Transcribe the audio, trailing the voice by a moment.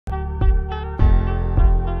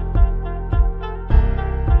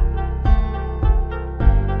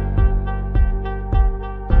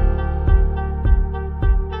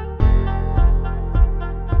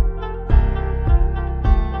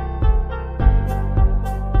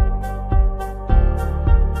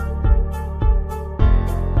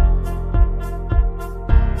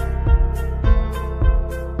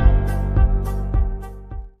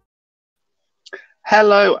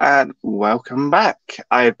Hello and welcome back.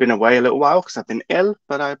 I've been away a little while because I've been ill,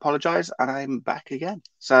 but I apologize and I'm back again.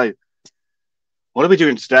 So, what are we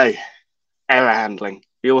doing today? Error handling.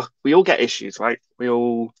 We all get issues, right? We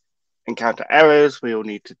all encounter errors, we all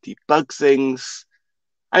need to debug things,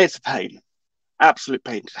 and it's a pain, absolute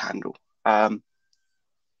pain to handle. Um,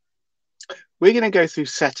 we're going to go through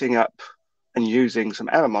setting up and using some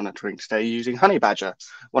error monitoring today using Honeybadger,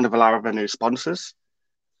 one of the Laravel new sponsors.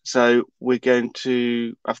 So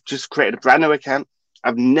I've just created a brand new account.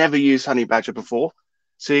 I've never used Honeybadger before.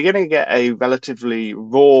 So you're going to get a relatively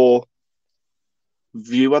raw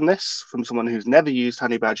view on this from someone who's never used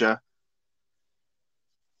Honeybadger,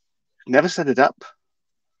 never set it up,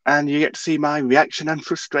 and you get to see my reaction and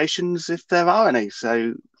frustrations if there are any.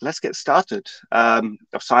 So let's get started. I've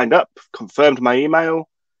signed up, confirmed my email.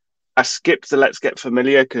 I skipped the let's get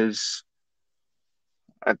familiar because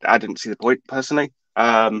I didn't see the point personally.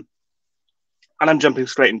 And I'm jumping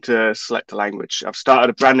straight into select a language. I've started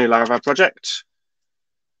a brand new Laravel project,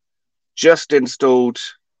 just installed,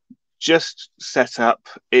 just set up.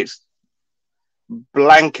 It's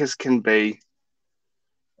blank as can be.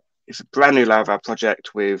 It's a brand new Laravel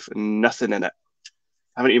project with nothing in it.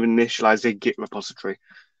 I haven't even initialized a Git repository.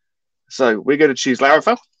 So we're going to choose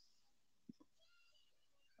Laravel.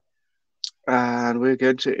 And we're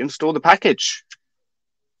going to install the package.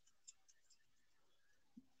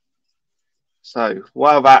 So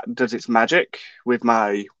while that does its magic with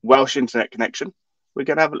my Welsh internet connection, we're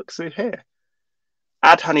going to have a look through here.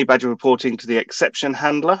 Add Honeybadger reporting to the exception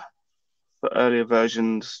handler. For earlier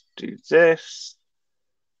versions, do this.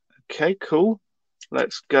 Okay, cool.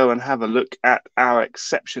 Let's go and have a look at our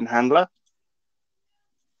exception handler.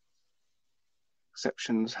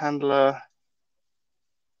 Exceptions handler.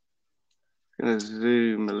 I'm going to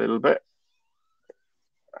zoom a little bit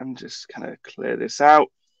and just kind of clear this out,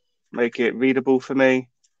 make it readable for me.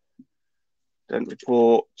 Don't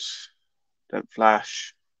report, don't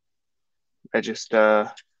flash, register.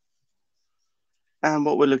 And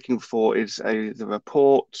what we're looking for is the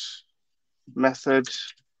report method.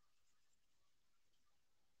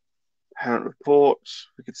 Parent report,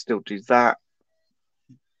 we could still do that.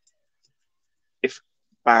 If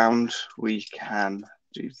bound, we can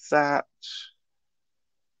do that.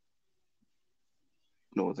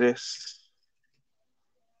 Ignore this.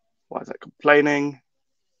 Why is that complaining?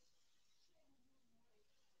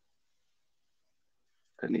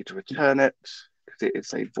 Don't need to return it because it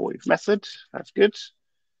is a void method. That's good.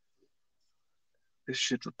 This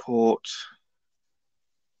should report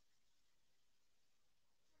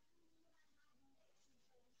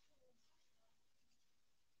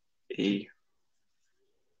E.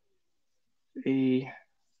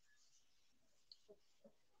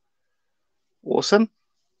 Awesome.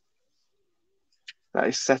 That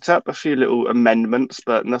is set up. A few little amendments,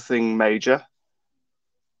 but nothing major.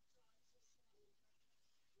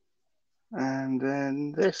 And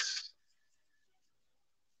then this.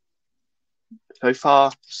 So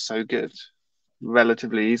far, so good.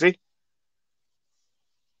 Relatively easy.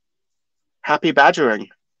 Happy badgering.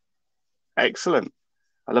 Excellent.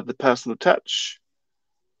 I love the personal touch.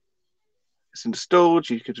 It's installed.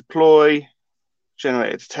 You could deploy.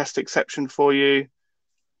 Generated a test exception for you.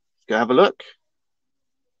 Go have a look.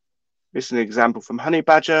 This is an example from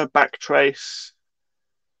Honeybadger, backtrace,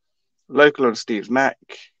 local on Steve's Mac,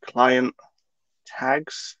 client,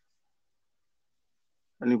 tags,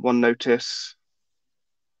 only one notice,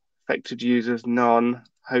 affected users, none,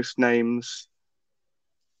 host names.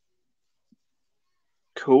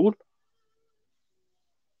 Cool.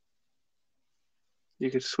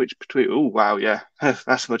 You could switch between, oh, wow, yeah,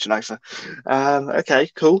 that's much nicer.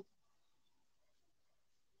 Okay, cool.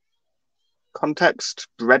 Context,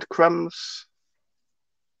 breadcrumbs.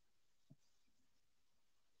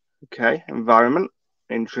 Okay, environment,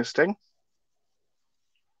 interesting.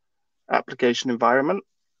 Application environment.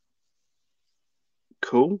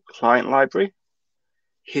 Cool. Client library.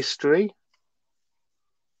 History.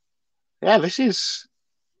 Yeah, this is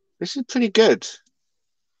pretty good.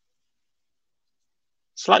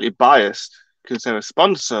 Slightly biased because they're a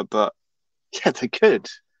sponsor, but yeah, they're good.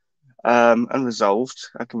 Unresolved.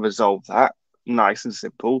 I can resolve that. Nice and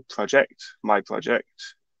simple. Project, my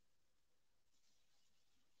project.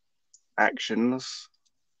 Actions,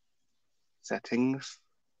 settings.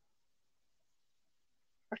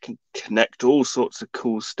 I can connect all sorts of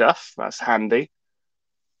cool stuff. That's handy.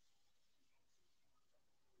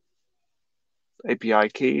 API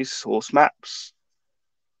keys, source maps.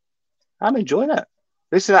 I'm enjoying it.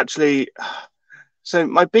 This is actually, so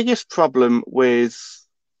my biggest problem with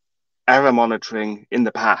error monitoring in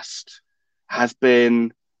the past has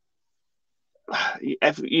been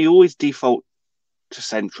you always default to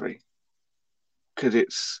Sentry because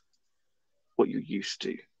it's what you're used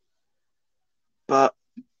to. But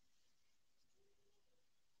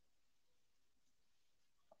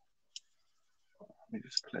let me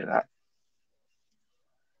just play that.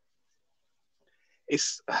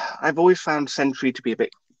 I've always found Sentry to be a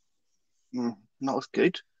bit not as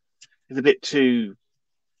good. It's a bit too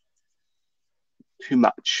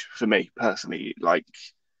much for me personally. Like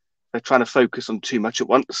they're trying to focus on too much at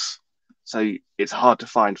once, so it's hard to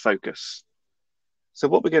find focus. So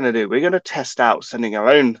what we're going to do, we're going to test out sending our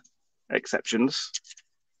own exceptions.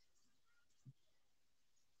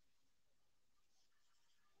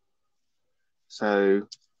 So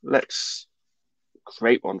let's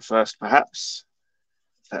create one first, perhaps.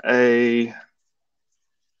 For A,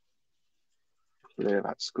 clear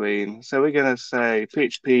that screen. So we're going to say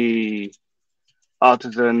PHP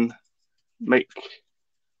artisan make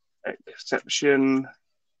exception,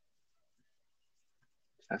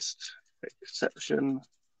 test exception.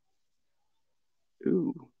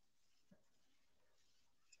 Ooh.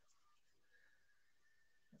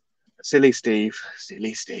 Silly Steve.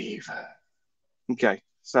 Okay,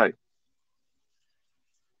 so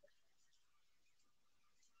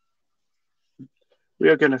we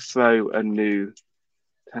are going to throw a new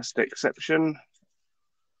test exception.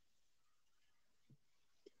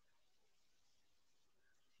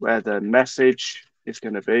 Where the message is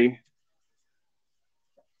going to be,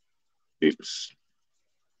 oops,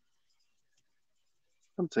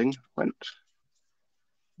 something went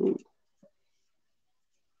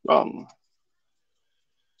wrong.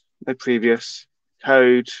 The previous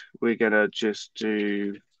code, we're going to just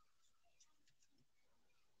do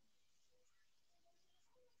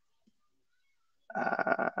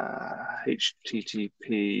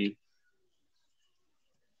HTTP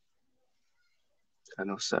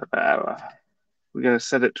kernel server error. We're going to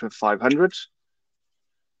set it to 500. That's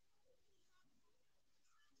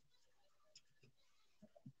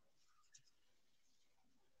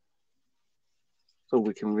all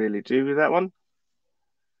we can really do with that one.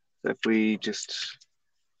 So if we just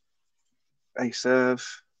serve,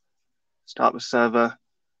 start the server,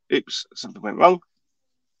 oops, something went wrong.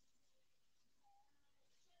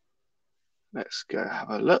 Let's go have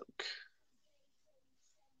a look.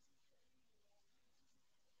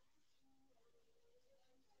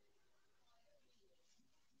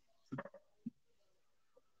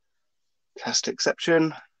 Test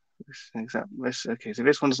exception. Okay, so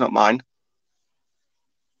this one's not mine.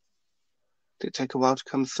 Did it take a while to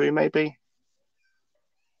come through, maybe?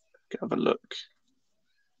 Have a look.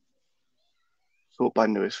 Sort by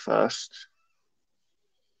newest first.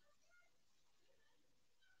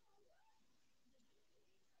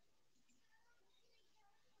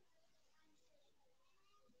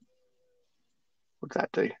 What did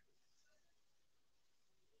that do?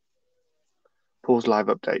 Pause live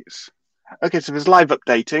updates. Okay, so there's live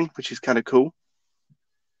updating, which is kind of cool.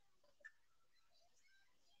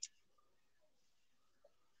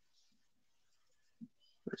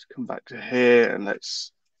 Let's come back to here and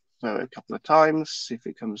let's throw it a couple of times, see if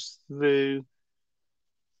it comes through.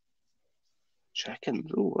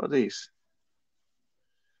 Check-ins. Oh, what are these?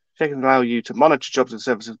 Check-ins allow you to monitor jobs and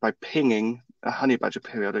services by pinging a Honeybadger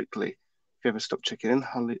periodically. If you ever stop checking in,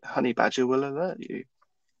 Honeybadger will alert you.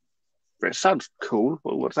 It sounds cool.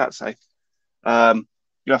 Well, what does that say?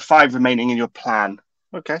 You have 5 remaining in your plan.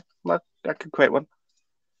 Okay, well, I can create one.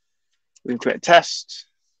 We can create a test,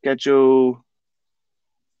 schedule,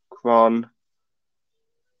 cron.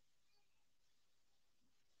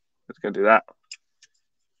 Let's go do that.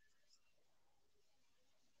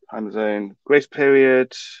 Time zone, grace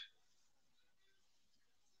period.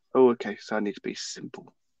 Oh, okay, so I need to be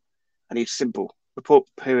simple. I need simple. Report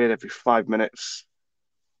period every 5 minutes.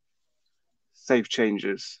 Save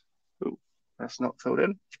changes. Oh, that's not filled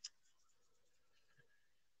in.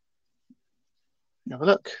 Have a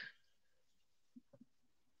look.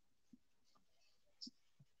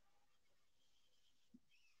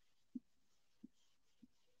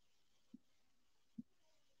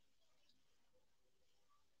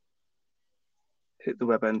 Hit the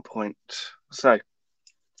web endpoint. So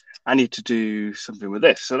I need to do something with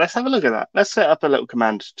this. So let's have a look at that. Let's set up a little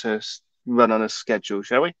command to run on a schedule,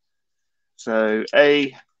 shall we? So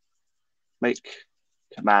make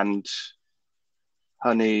command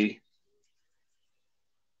honey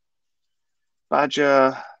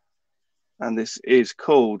badger, and this is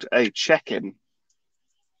called a check-in.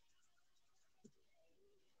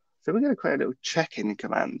 So we're going to create a little check-in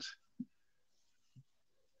command.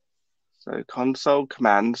 So console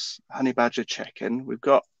commands, Honeybadger check-in. We've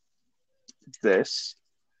got this.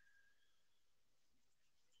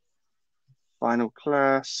 final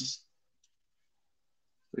class.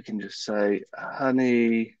 We can just say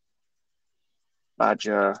Honeybadger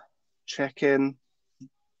check-in.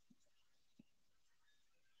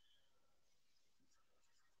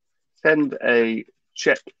 Send a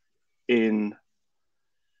check-in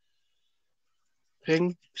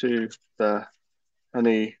ping to the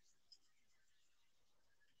Honeybadger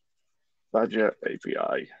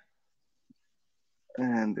API.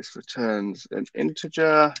 And this returns an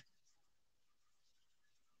integer.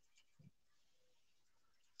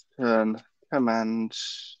 Turn command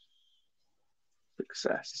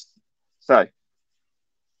success. So,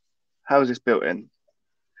 how is this built in?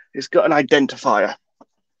 It's got an identifier.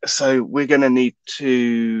 So we're going to need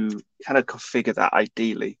to kind of configure that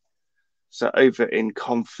ideally. So over in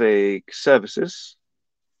config services,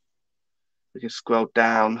 we can scroll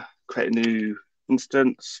down, create a new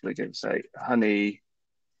instance. We're going to say Honey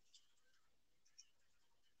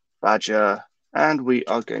Badger, and we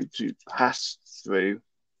are going to pass through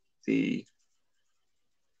the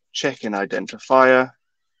check-in identifier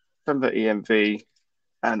from the env,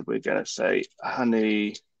 and we're going to say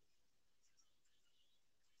Honey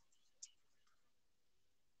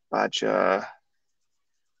Badger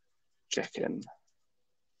check-in.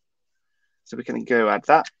 So we can go add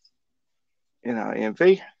that in our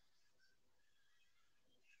env.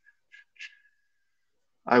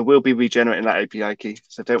 I will be regenerating that API key,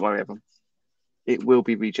 so don't worry, everyone. It will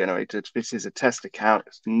be regenerated. This is a test account.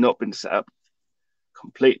 It's not been set up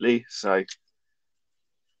completely, so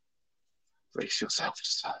brace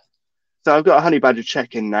yourselves. So I've got a Honeybadger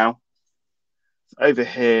check-in now. Over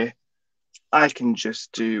here, I can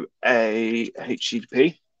just do a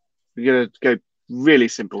HTTP. We're going to go really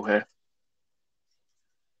simple here.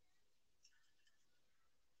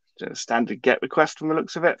 Just a standard GET request from the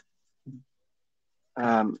looks of it.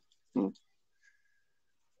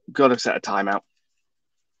 Got to set a timeout.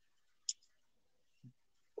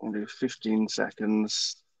 We'll do 15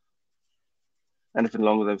 seconds. Anything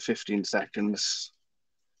longer than 15 seconds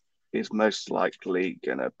is most likely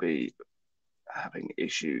going to be having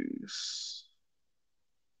issues.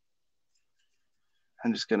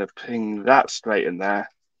 I'm just going to ping that straight in there.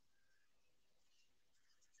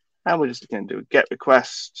 And we're just going to do a GET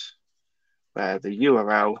request where the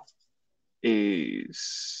URL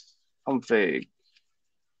is config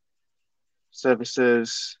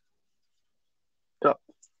services dot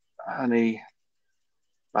honeybadger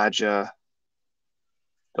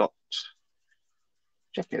dot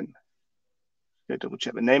check-in. Go double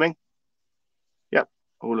check the naming. Yep,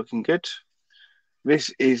 all looking good.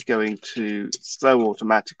 This is going to throw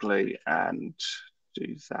automatically and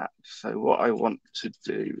do that. So what I want to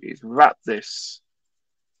do is wrap this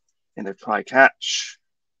in a try catch.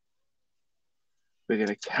 We're going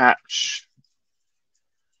to catch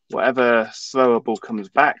whatever throwable comes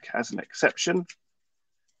back as an exception,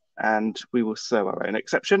 and we will throw our own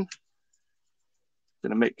exception. I'm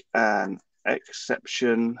going to make an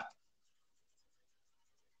exception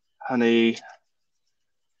Honey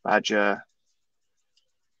Badger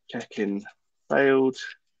check-in failed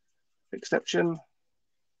exception.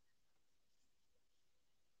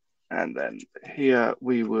 And then here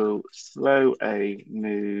we will throw a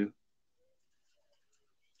new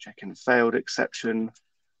check-in failed exception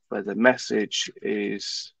where the message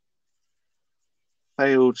is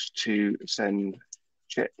failed to send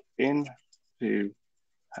check-in to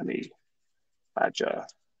Honey Badger.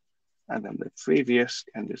 And then the previous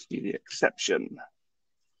can just be the exception.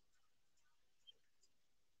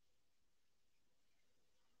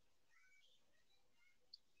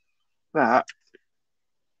 That,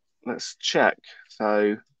 let's check.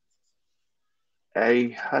 So a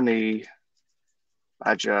Honey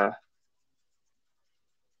Badger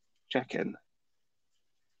check-in.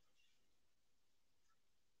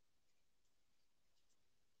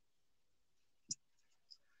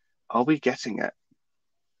 Are we getting it?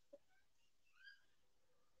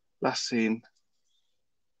 Last seen,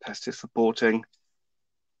 test is reporting.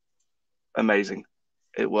 Amazing.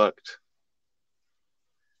 It worked.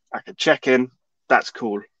 I can check in. That's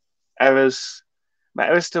cool. Errors. My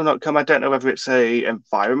error's still not come. I don't know whether it's a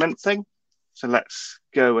environment thing. So let's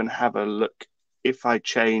go and have a look. If I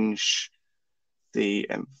change the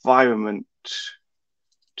environment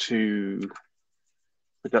to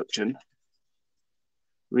production,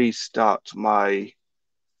 restart my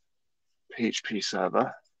PHP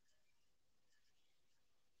server,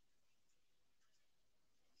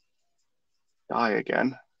 die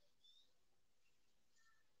again.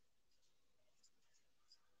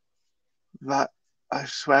 That, I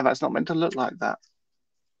swear that's not meant to look like that.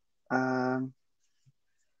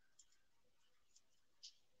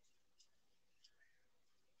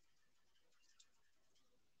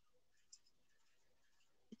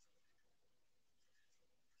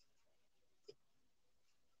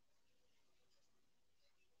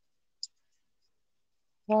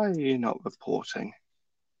 Why are you not reporting?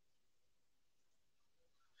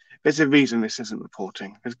 There's a reason this isn't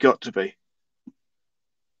reporting. There's got to be.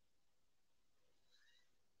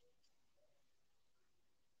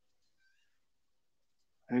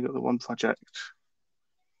 Only got the one project.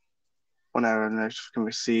 One error notification,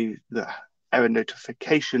 receive the error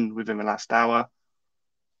notification within the last hour.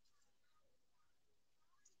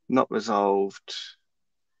 Not resolved.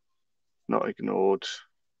 Not ignored.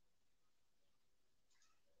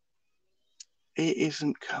 It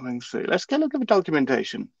isn't coming through. Let's get a look at the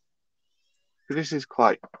documentation. This is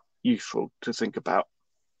quite useful to think about.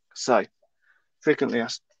 So, frequently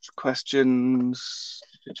asked questions,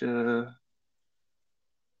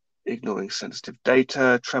 ignoring sensitive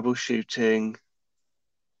data, troubleshooting.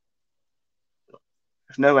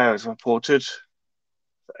 If no errors reported,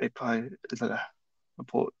 API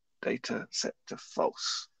report data set to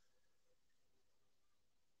false.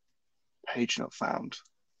 Page not found.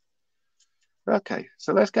 Okay,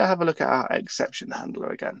 so let's go have a look at our exception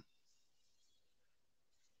handler again.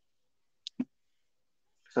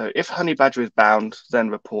 So if Honeybadger is bound,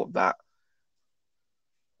 then report that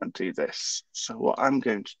and do this. So what I'm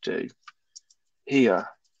going to do here,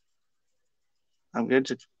 I'm going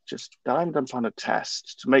to just dive upon a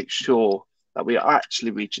test to make sure that we are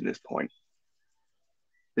actually reaching this point.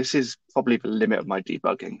 This is probably the limit of my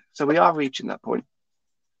debugging. So we are reaching that point.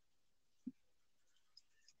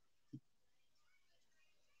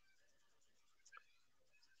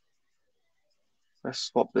 Let's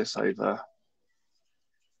swap this over.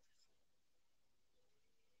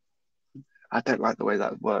 I don't like the way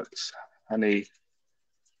that works. Honeybadger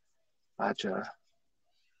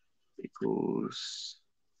equals.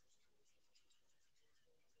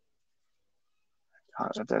 I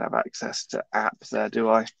don't have access to app there, do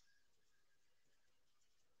I?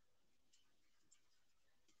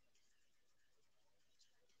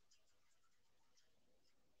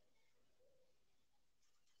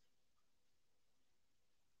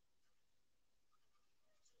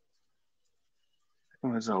 I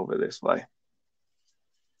can resolve it this way.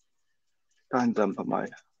 Try and dump on my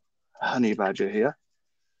Honeybadger here.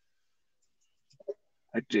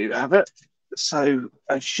 I do have it. So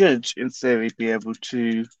I should, in theory, be able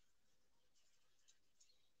to.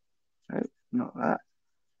 No, not that.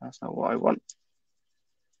 That's not what I want.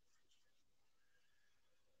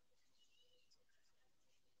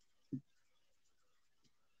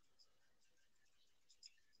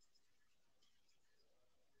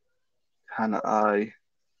 Can I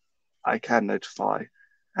can notify,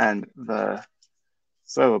 and the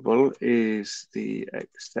throwable is the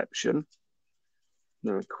exception.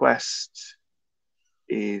 The request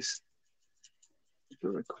is the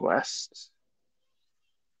request.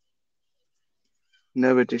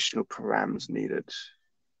 No additional params needed.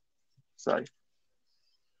 So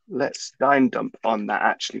let's dine dump on that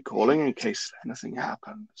actually calling in case anything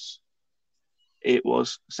happens. It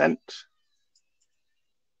was sent.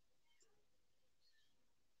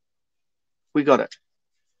 We got it.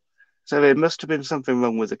 So there must have been something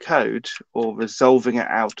wrong with the code or resolving it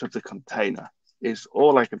out of the container is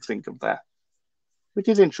all I can think of there, which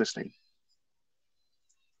is interesting.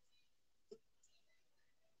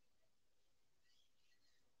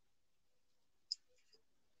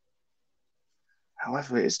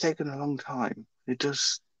 However, it's taken a long time. It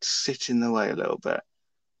does sit in the way a little bit.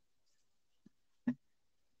 I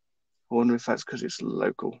wonder if that's because it's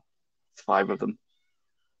local. 5 of them.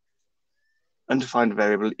 Undefined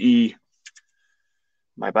variable E.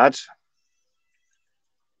 My bad.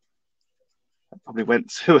 I probably went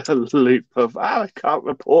through a loop of, I can't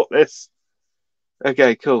report this.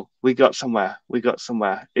 Okay, cool. We got somewhere.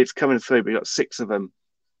 It's coming through. We got 6 of them.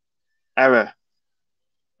 Error.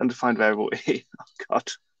 Undefined variable E. Oh, God.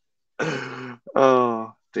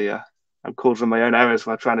 Oh, dear. I'm causing my own errors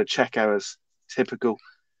while trying to check errors. Typical.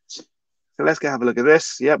 So let's go have a look at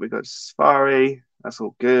this. Yep, we've got Safari. That's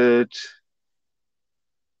all good.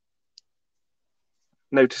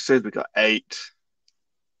 Notices, we got 8.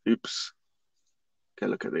 Oops. Go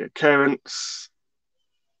look at the occurrence.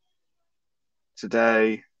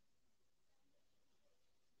 Today.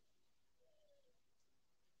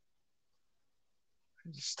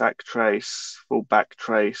 Stack trace, full back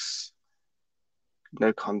trace.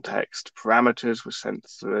 No context. Parameters were sent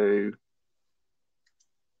through.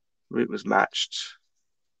 Root was matched.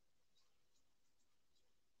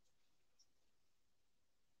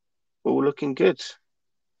 All looking good.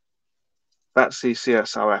 That's the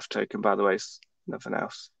CSRF token, by the way. Nothing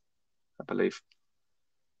else, I believe.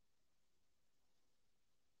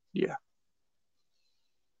 Yeah.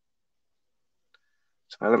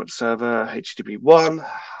 So development server, HTTP1.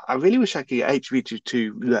 I really wish I could get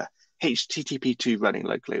HTTP2 running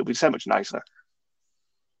locally. It would be so much nicer.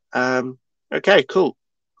 Okay, cool.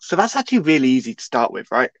 So that's actually really easy to start with,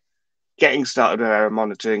 right? Getting started with error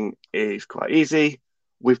monitoring is quite easy.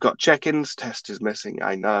 We've got check-ins. Test is missing,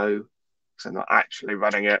 I know, because I'm not actually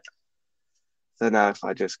running it. So now if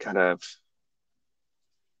I just kind of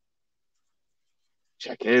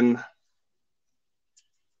check in,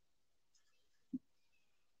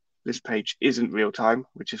 this page isn't real time,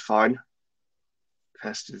 which is fine.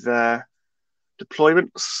 Test is there.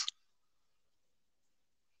 Deployments.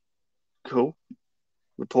 Cool.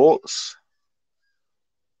 Reports.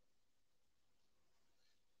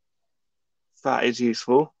 That is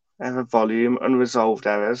useful. Error volume, unresolved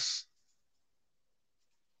errors.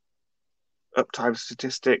 Uptime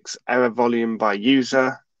statistics, error volume by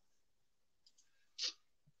user.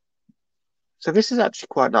 So this is actually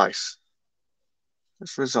quite nice.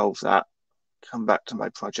 Let's resolve that. Come back to my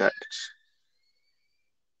project.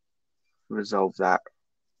 Resolve that.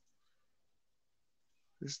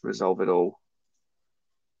 Just resolve it all.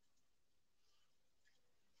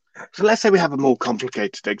 So let's say we have a more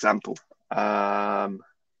complicated example. Model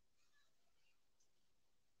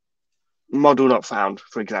not found,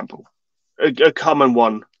 for example. A common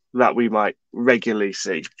one that we might regularly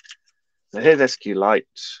see. So here's SQLite.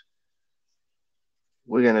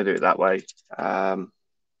 We're going to do it that way. I'm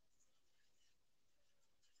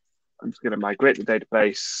just going to migrate the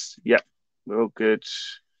database. Yep, we're all good.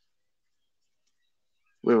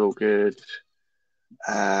 We're all good.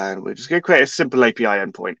 And we're just going to create a simple API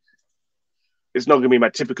endpoint. It's not going to be my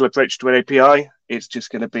typical approach to an API. It's just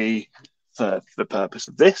going to be for the purpose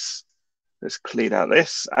of this. Let's clean out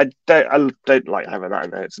this. I don't like having that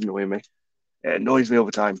in there. It's annoying me. It annoys me all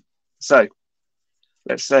the time. So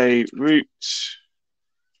let's say root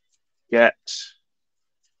get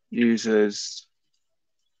users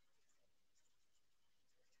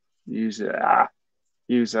user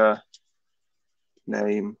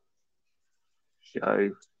name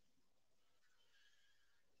show.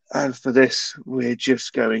 And for this, we're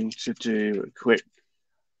just going to do a quick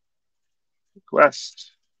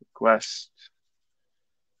request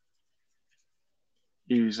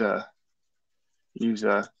user,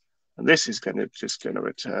 and this is just going to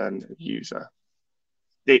return user.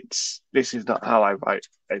 This is not how I write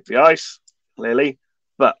APIs, clearly,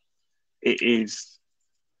 but it is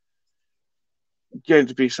going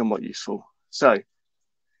to be somewhat useful. So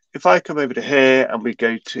if I come over to here and we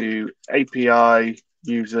go to API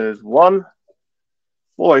users 1,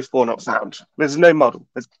 404 not found. There's no model.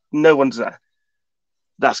 There's no one's there.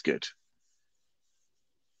 That's good.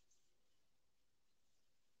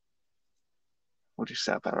 We'll just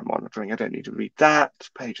set up error monitoring. I don't need to read that.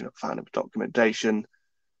 Page not found of documentation.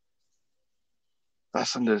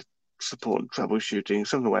 That's under support and troubleshooting.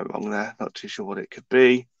 Something went wrong there. Not too sure what it could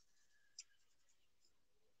be.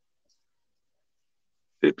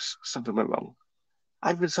 Oops, something went wrong.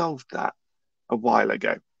 I resolved that a while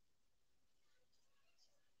ago.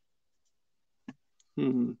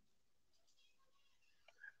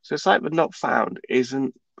 So it's like the not found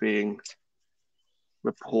isn't being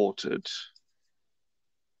reported.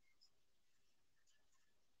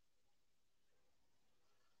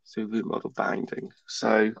 Through root model binding.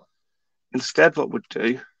 So instead, what we'd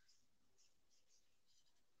do,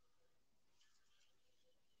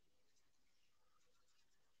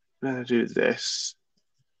 we're going to do this.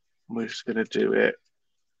 We're just going to do it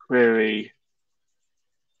query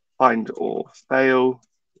find or fail,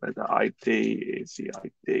 where the ID is the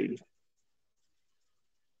ID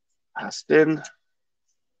passed in.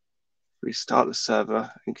 Restart the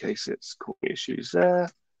server in case it's causing issues there.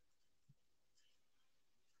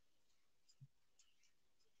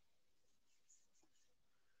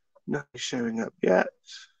 Nothing showing up yet.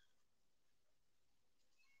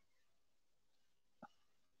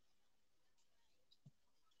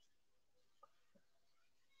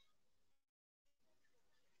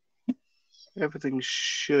 Everything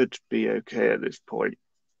should be okay at this point.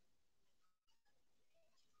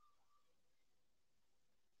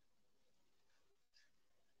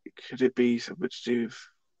 Could it be something to do with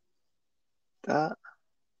that?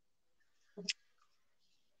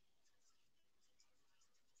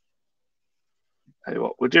 Tell you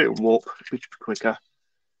what, we'll do it in warp, which is quicker.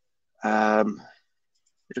 We're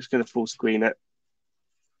just going to full screen it.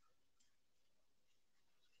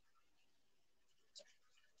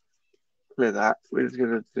 Clear that. We're just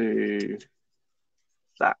going to do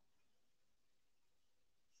that.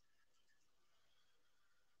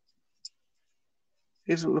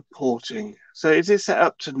 Isn't reporting. So is it set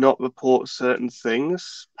up to not report certain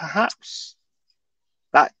things, perhaps?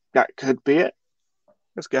 That could be it.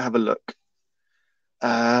 Let's go have a look.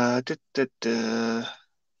 Error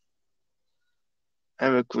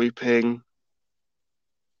grouping,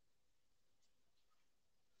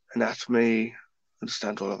 anatomy,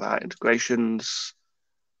 understand all of our integrations.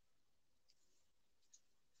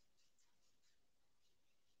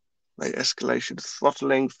 Rate escalation,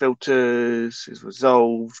 throttling, filters is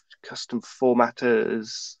resolved, custom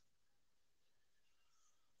formatters.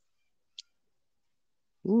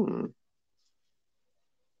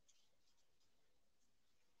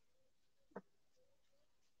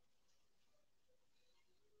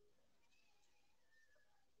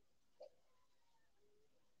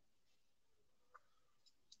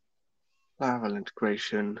 Laravel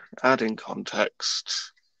integration, adding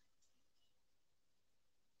context.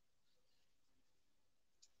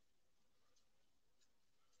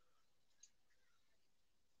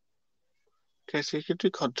 Okay, so you can do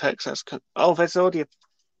context. That's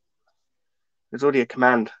there's already a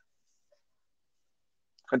command.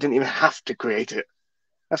 I didn't even have to create it.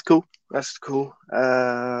 That's cool. That's cool.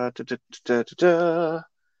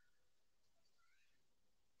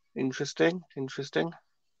 Interesting.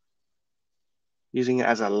 Using it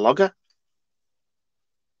as a logger.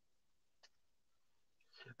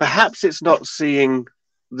 Perhaps it's not seeing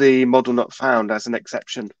the model not found as an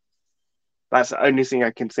exception. That's the only thing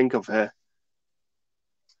I can think of here.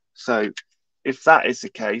 So if that is the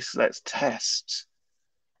case, let's test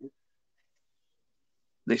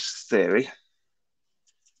this theory.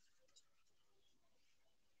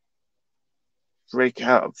 Break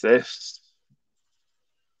out of this.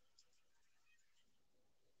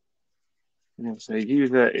 And so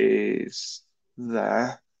user is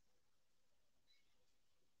there.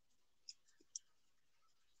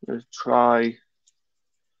 Let's try.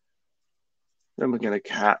 Then we're going to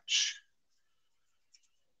catch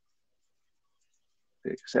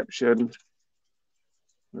the exception.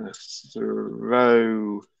 Let's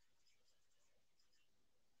throw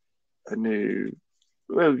a new.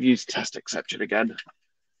 We'll use test exception again.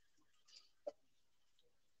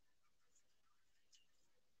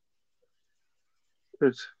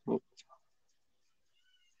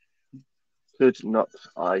 Could not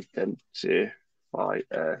identify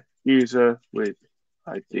a user with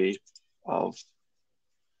ID of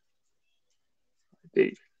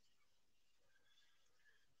ID.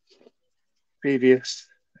 Previous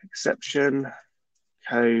exception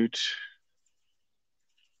code.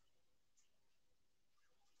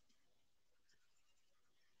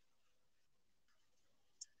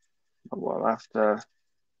 A while after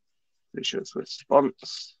visuals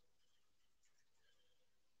response.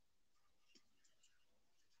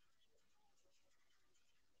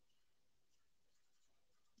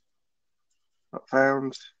 Not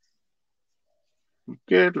found.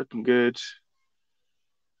 Good, looking good.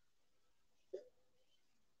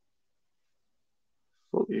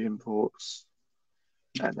 For the imports.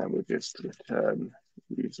 And then we'll just return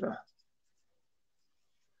user.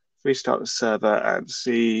 Restart the server and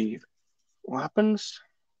see what happens.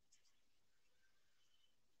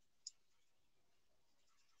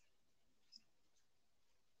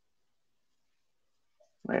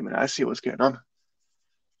 Wait a minute, I see what's going on.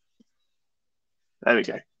 There we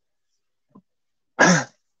go.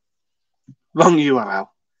 Wrong URL.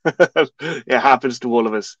 It happens to all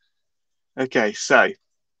of us. Okay, so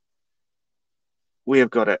we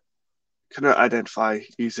have got it. Cannot identify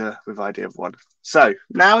user with ID of 1. So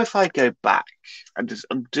now if I go back and just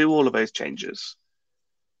undo all of those changes.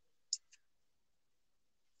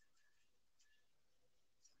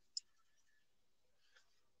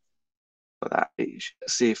 That,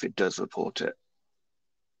 see if it does report it.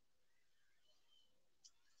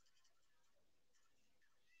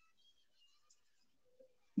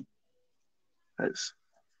 Let's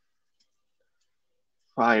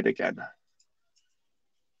try it again.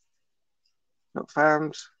 Not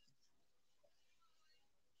found.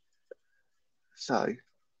 So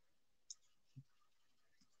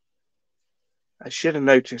I should have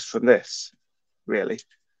noticed from this, really.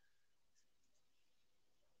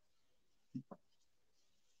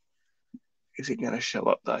 Is it going to show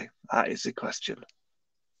up though? That is the question.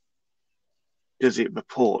 Does it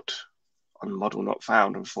report on model not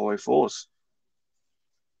found and 404s?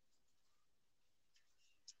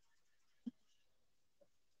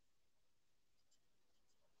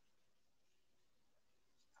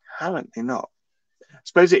 Apparently not. I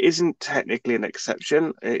suppose it isn't technically an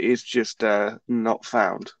exception. It is just not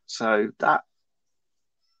found. So that's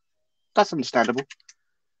understandable.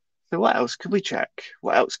 So what else could we check?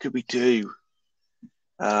 What else could we do?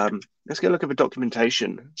 Let's go look at the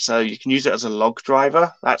documentation. So you can use it as a log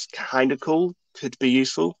driver. That's kind of cool. could be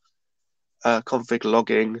useful. Config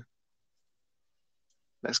logging.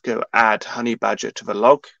 Let's go add Honeybadger to the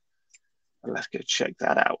log. And let's go check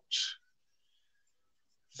that out.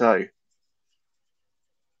 So,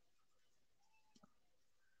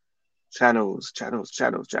 channels.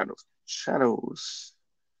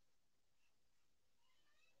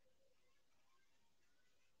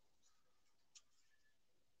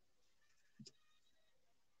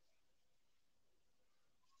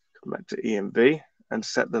 Come back to env and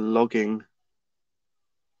set the logging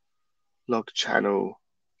log channel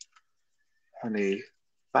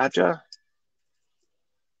Honeybadger.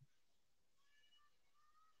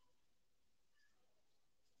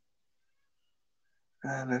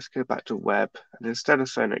 And let's go back to web. And instead of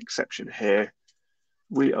saying an exception here,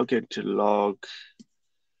 we are going to log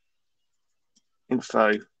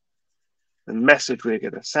info. The message we're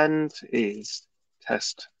going to send is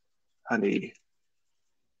test Honeybadger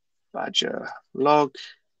log.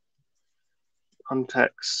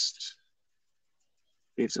 Context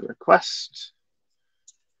is a request.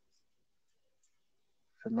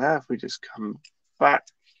 So now if we just come back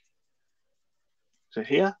to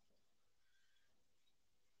here,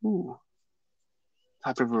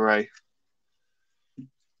 type of array.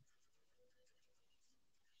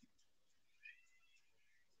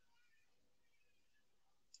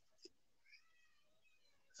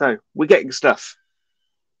 So we're getting stuff.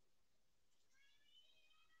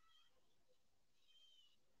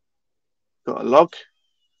 Got a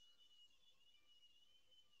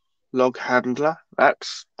log handler.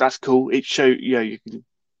 That's cool. It shows you can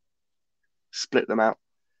split them out.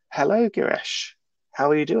 Hello, Giresh. How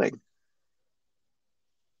are you doing?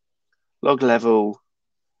 Log level,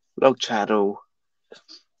 log channel,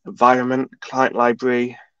 environment, client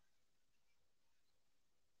library.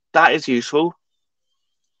 That is useful.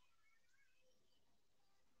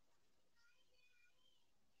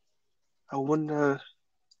 I wonder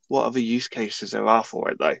what other use cases there are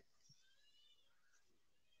for it, though.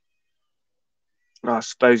 I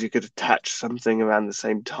suppose you could attach something around the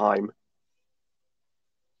same time.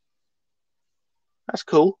 That's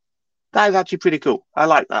cool. That is actually pretty cool. I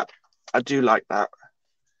like that. I do like that.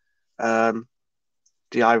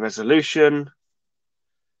 DI resolution.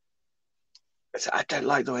 I don't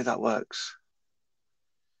like the way that works.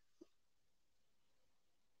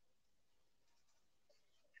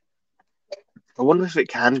 I wonder if it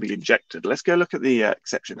can be injected. Let's go look at the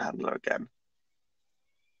exception handler again.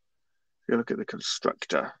 Go look at the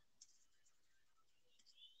constructor.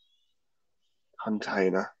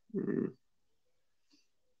 Container.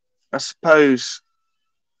 I suppose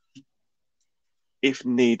if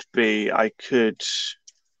need be, I could,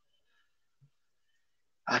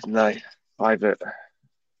 I don't know, private,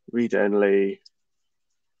 read-only,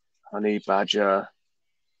 Honeybadger.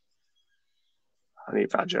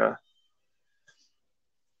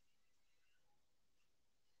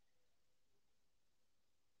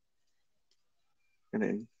 And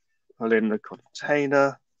then pull in the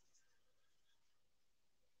container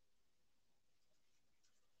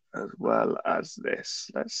as well as this.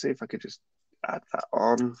 Let's see if I could just add that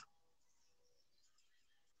on.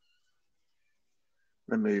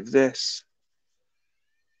 Remove this.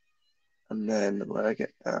 And then when I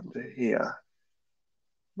get down to here,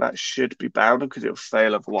 that should be bound because it'll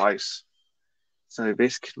fail otherwise. So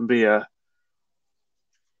this can be that.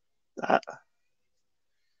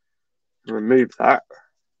 Remove that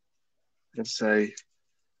and say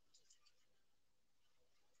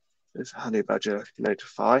this Honeybadger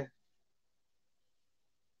notify.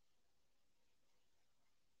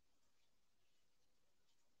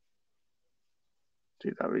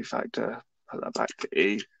 Do that refactor, put that back to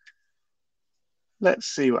E. Let's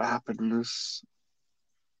see what happens.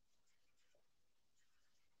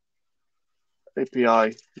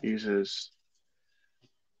 API users.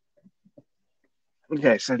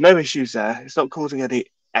 Okay, so no issues there. It's not causing any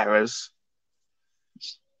errors.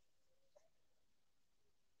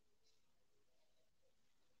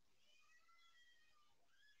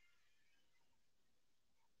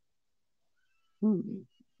 Go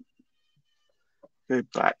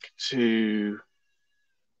back to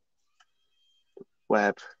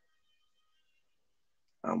web.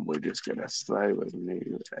 And we're just going to throw a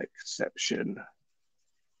new exception.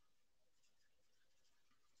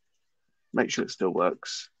 Make sure it still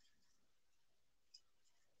works.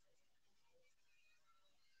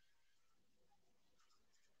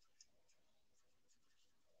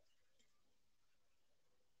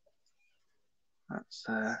 That's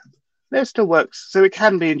it still works. So it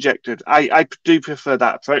can be injected. I do prefer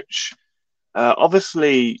that approach.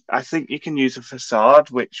 Obviously, I think you can use a facade,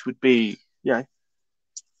 which would be,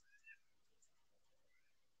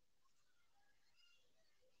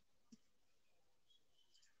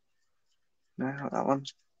 No, not that one.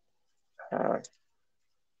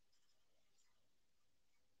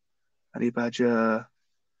 Honeybadger.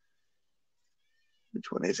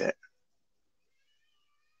 Which one is it?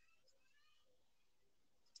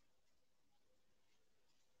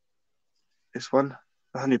 This one?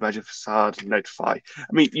 The Honeybadger facade notify.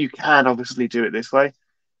 I mean, you can obviously do it this way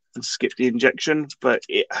and skip the injection, but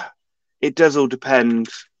it does all depend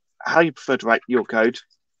how you prefer to write your code.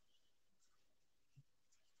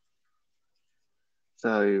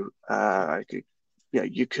 So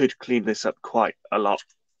you could clean this up quite a lot.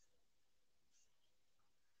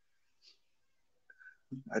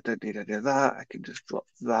 I don't need any of that. I can just drop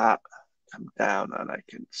that, come down, and I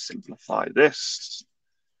can simplify this.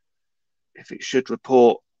 If it should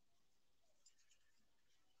report,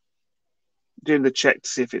 doing the check to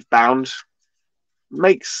see if it's bound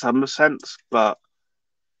makes some sense, but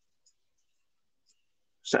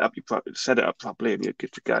set it up properly and you're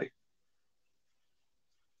good to go.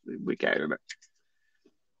 We're getting it.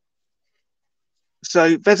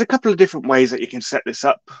 So there's a couple of different ways that you can set this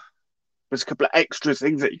up. There's a couple of extra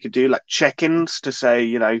things that you could do, like check-ins to say,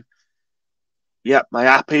 yep, my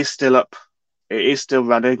app is still up. It is still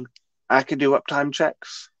running. I can do uptime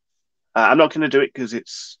checks. I'm not going to do it because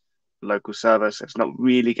it's local server, so it's not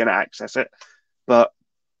really going to access it. But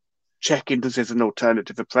check-ins is an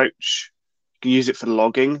alternative approach. You can use it for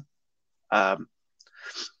logging. I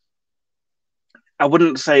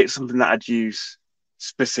wouldn't say it's something that I'd use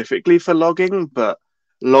specifically for logging, but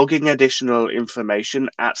logging additional information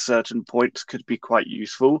at certain points could be quite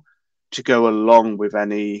useful to go along with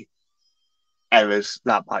any errors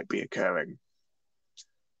that might be occurring.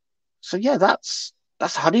 So yeah, that's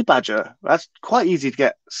Honeybadger. That's quite easy to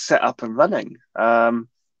get set up and running.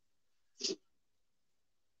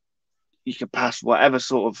 You can pass whatever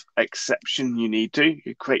sort of exception you need to.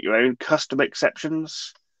 You create your own custom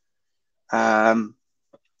exceptions. I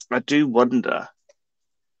do wonder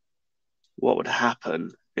what would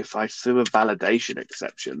happen if I threw a validation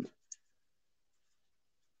exception.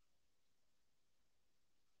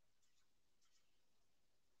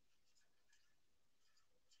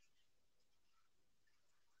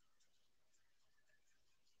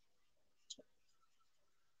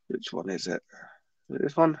 Which one is it? Is it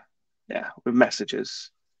this one? Yeah, with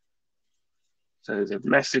messages. So the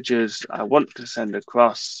messages I want to send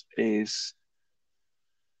across is,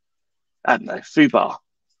 I don't know, foobar,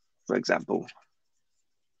 for example.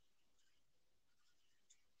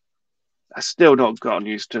 I've still not gotten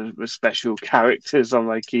used to the special characters on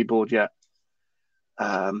my keyboard yet.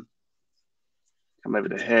 Come over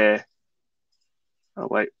to here. Oh,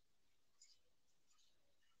 wait.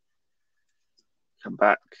 Come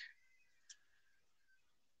back.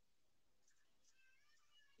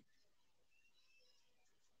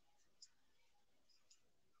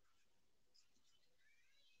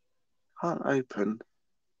 Can't open.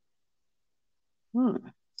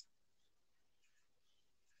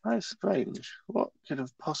 That's strange. What could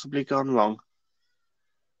have possibly gone wrong?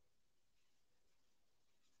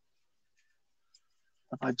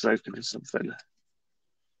 Have I broken something?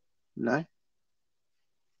 No,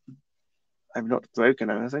 I've not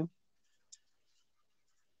broken anything.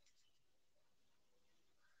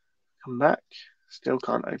 Come back. Still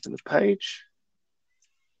can't open the page.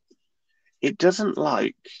 It doesn't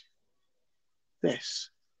like this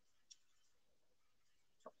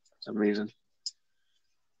for some reason.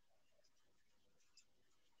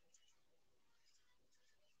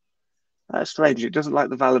 That's strange. It doesn't like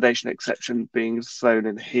the validation exception being thrown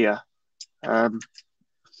in here. Not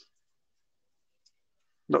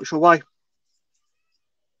sure why.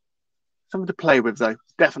 Something to play with, though.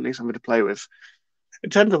 Definitely something to play with. In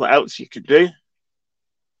terms of what else you could do,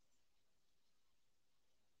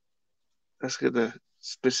 let's get the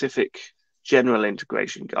specific general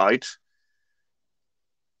integration guide.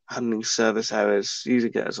 Handling service errors,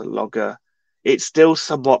 using it as a logger. It's still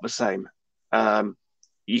somewhat the same.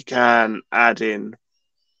 You can add in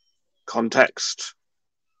context,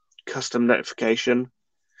 custom notification.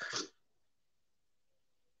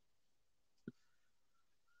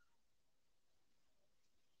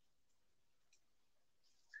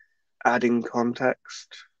 Adding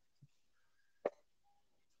context.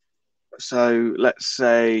 So let's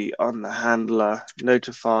say on the handler,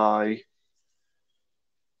 notify,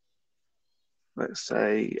 let's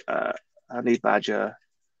say Honeybadger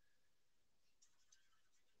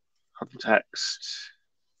context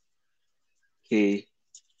key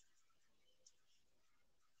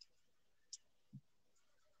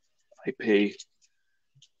IP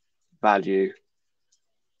value.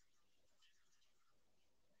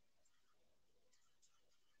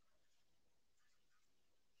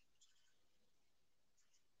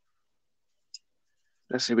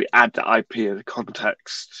 let's say we add the IP of the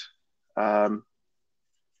context.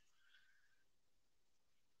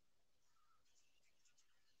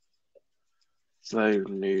 So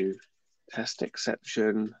new test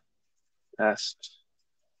exception, test,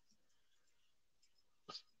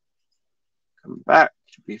 come back,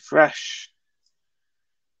 refresh,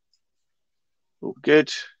 all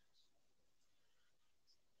good.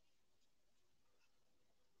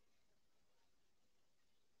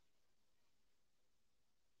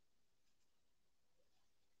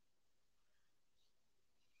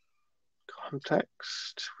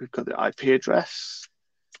 Context, we've got the IP address.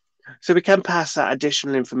 So we can pass that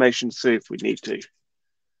additional information through if we need to.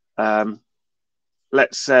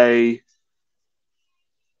 Let's say,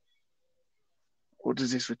 what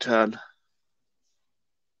does this return?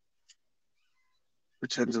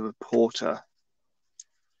 Returns a reporter.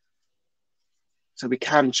 So we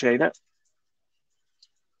can chain it.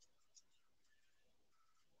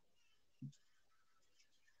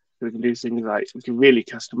 So we can do things like, we can really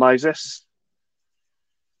customize this.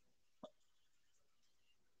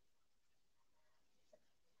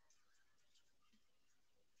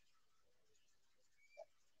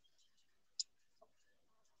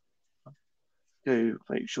 To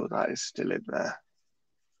make sure that is still in there.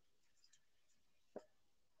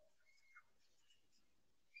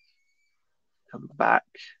 Come back.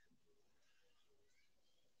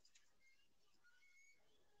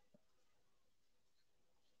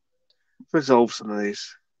 Resolve some of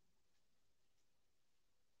these.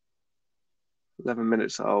 11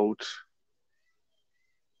 minutes old.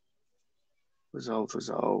 Resolve.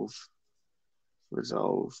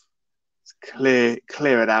 Clear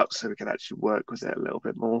it out so we can actually work with it a little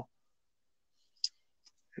bit more.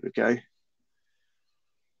 Here we go.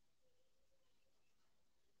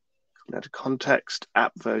 Add a context,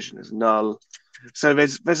 app version is null. So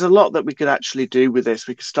there's a lot that we could actually do with this.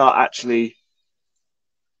 We could start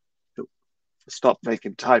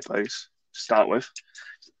making typos to start with.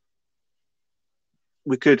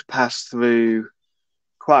 We could pass through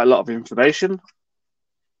quite a lot of information.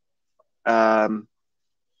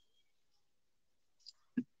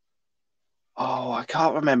 I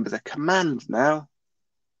can't remember the command now.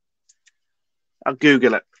 I'll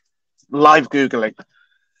Google it. Live Googling.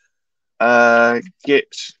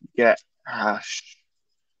 Git get hash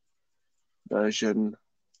version.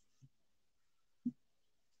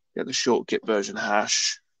 Get the short Git version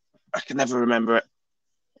hash. I can never remember it.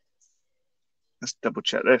 Let's double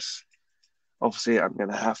check this. Obviously, I'm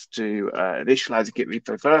going to have to initialize a Git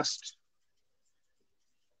repo first.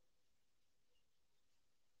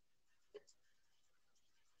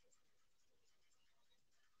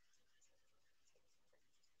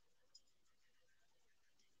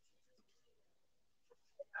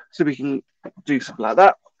 So we can do something like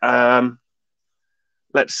that.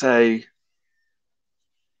 Let's say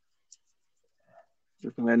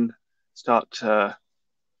we can then start to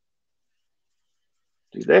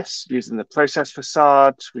do this using the process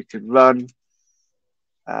facade. We could run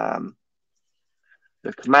the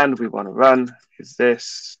command we want to run is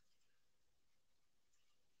this.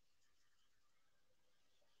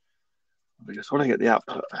 We just want to get the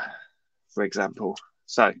output, for example.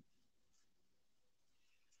 So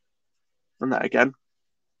run that again.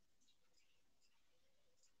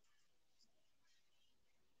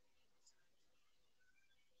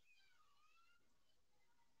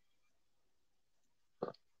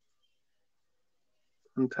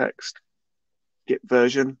 Context, Git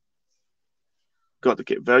version. Got the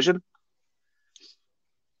Git version.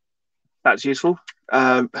 That's useful.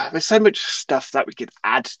 There's so much stuff that we could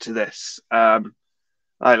add to this. Like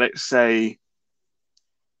let's say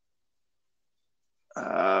we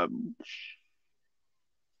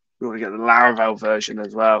want to get the Laravel version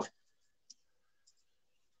as well.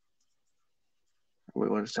 We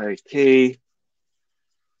want to say key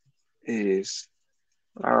is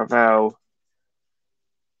Laravel,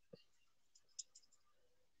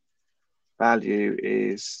 value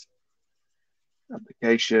is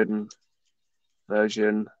application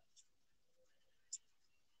version.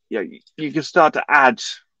 Yeah, you can start to add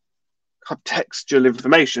contextual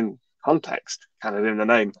information, context kind of in the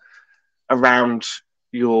name, around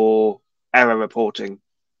your error reporting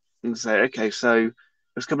and say, okay, so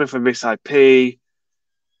it's coming from this IP,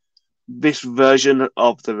 this version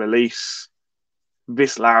of the release,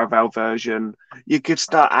 this Laravel version. You could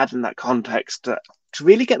start adding that context to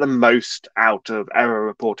really get the most out of error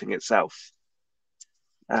reporting itself.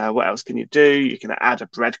 What else can you do? You can add a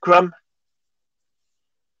breadcrumb,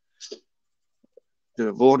 do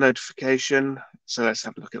a raw notification. So let's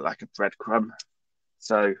have a look at like a breadcrumb.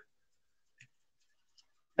 So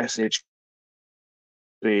message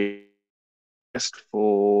be just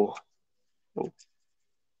for so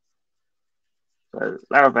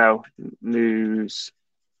Laravel news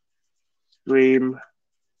stream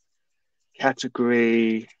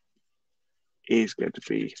category is going to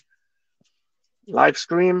be live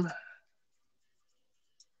stream.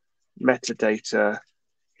 Metadata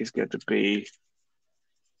is going to be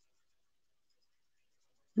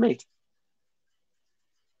me.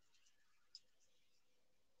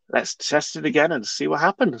 Let's test it again and see what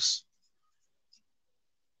happens.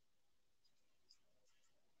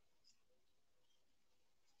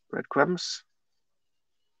 Breadcrumbs.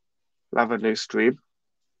 Lava new stream.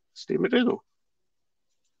 Steam it Doodle.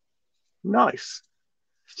 Nice.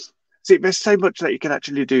 See, there's so much that you can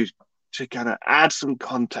actually do to kind of add some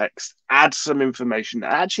context, add some information,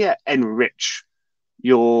 actually enrich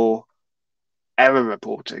your error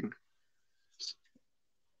reporting.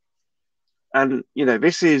 And, you know,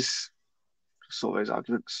 this is sort of those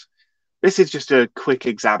arguments. This is just a quick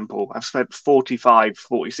example. I've spent 45,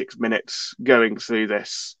 46 minutes going through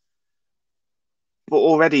this. But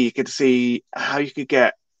already you can see how you could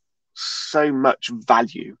get so much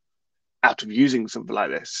value out of using something like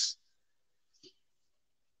this.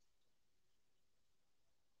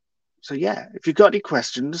 So yeah, if you've got any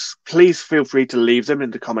questions, please feel free to leave them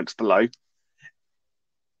in the comments below.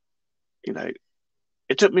 You know,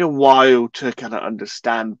 it took me a while to kind of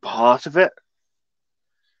understand part of it.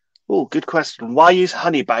 Oh, good question. Why use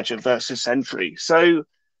Honeybadger versus Sentry? So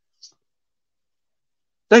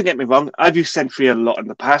don't get me wrong, I've used Sentry a lot in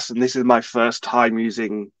the past, and this is my first time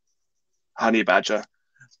using Honeybadger.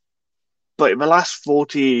 But in the last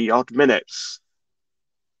 40 odd minutes,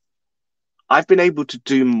 I've been able to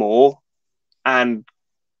do more and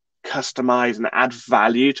customize and add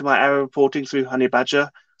value to my error reporting through Honeybadger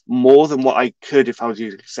more than what I could if I was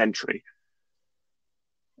using Sentry.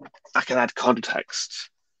 I can add context.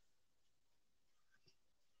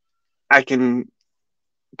 I can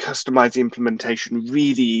customize the implementation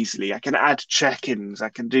really easily. I can add check-ins. I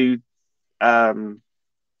can do what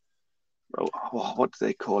do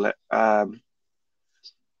they call it?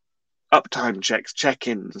 Uptime checks,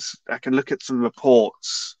 check-ins. I can look at some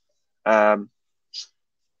reports. Cool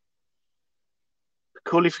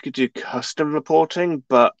if you could do custom reporting,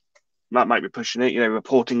 but that might be pushing it. You know,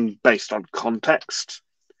 reporting based on context,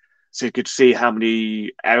 so you could see how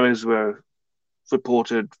many errors were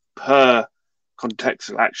reported per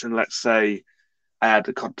contextual action. Let's say I had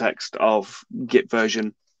the context of Git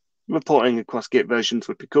version. Reporting across Git versions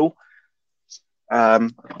would be cool.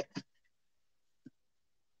 But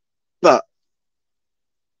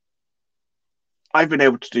I've been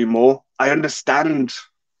able to do more. I understand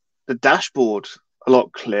the dashboard a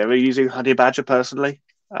lot clearer using Honeybadger personally.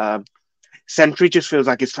 Sentry just feels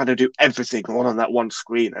like it's trying to do everything all on that one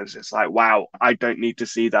screen. And it's just like, wow, I don't need to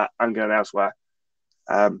see that. I'm going elsewhere.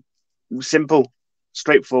 Simple,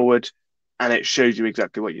 straightforward, and it shows you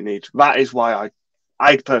exactly what you need. That is why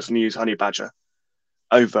I personally use Honeybadger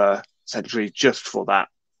over Sentry, just for that.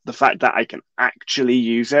 The fact that I can actually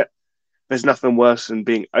use it. There's nothing worse than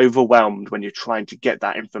being overwhelmed when you're trying to get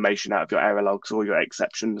that information out of your error logs or your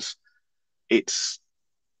exceptions. It's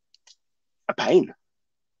a pain.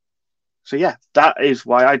 So yeah, that is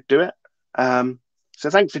why I do it. So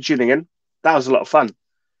thanks for tuning in. That was a lot of fun.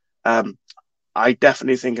 I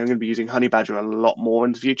definitely think I'm going to be using Honeybadger a lot more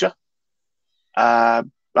in the future. I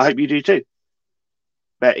hope you do too.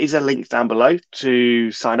 There is a link down below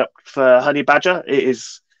to sign up for Honeybadger. It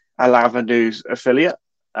is a Laravel News affiliate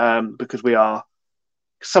because we are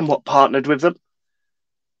somewhat partnered with them.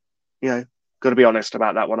 You know, got to be honest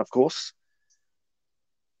about that one, of course.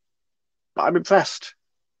 But I'm impressed.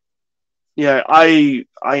 Yeah, I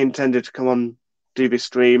intended to come on, do this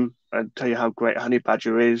stream and tell you how great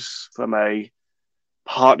Honeybadger is from a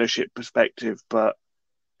partnership perspective, but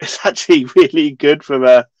it's actually really good from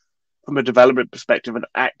a development perspective and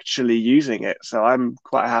actually using it. So I'm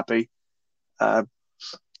quite happy. I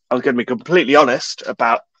was going to be completely honest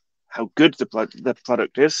about how good the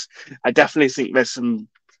product is. I definitely think there's some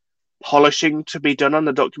polishing to be done on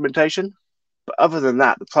the documentation, but other than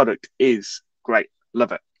that, the product is great.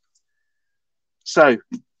 Love it. So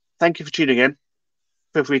thank you for tuning in.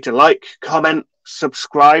 Feel free to like, comment,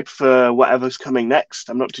 subscribe for whatever's coming next.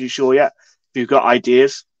 I'm not too sure yet. If you've got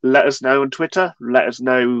ideas, let us know on Twitter. Let us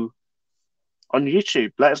know on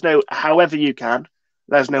YouTube. Let us know however you can.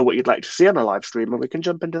 Let us know what you'd like to see on a live stream, and we can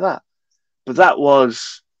jump into that. But that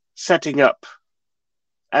was setting up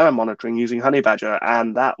error monitoring using Honeybadger,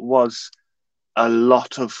 and that was a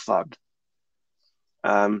lot of fun.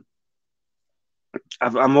 I'm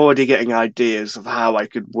already getting ideas of how I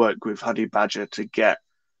could work with Honeybadger to get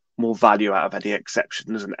more value out of any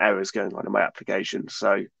exceptions and errors going on in my application.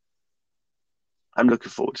 So I'm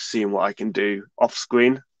looking forward to seeing what I can do off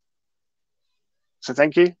screen. So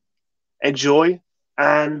thank you, enjoy,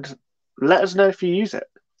 and let us know if you use it.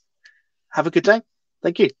 Have a good day.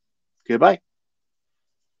 Thank you. Goodbye.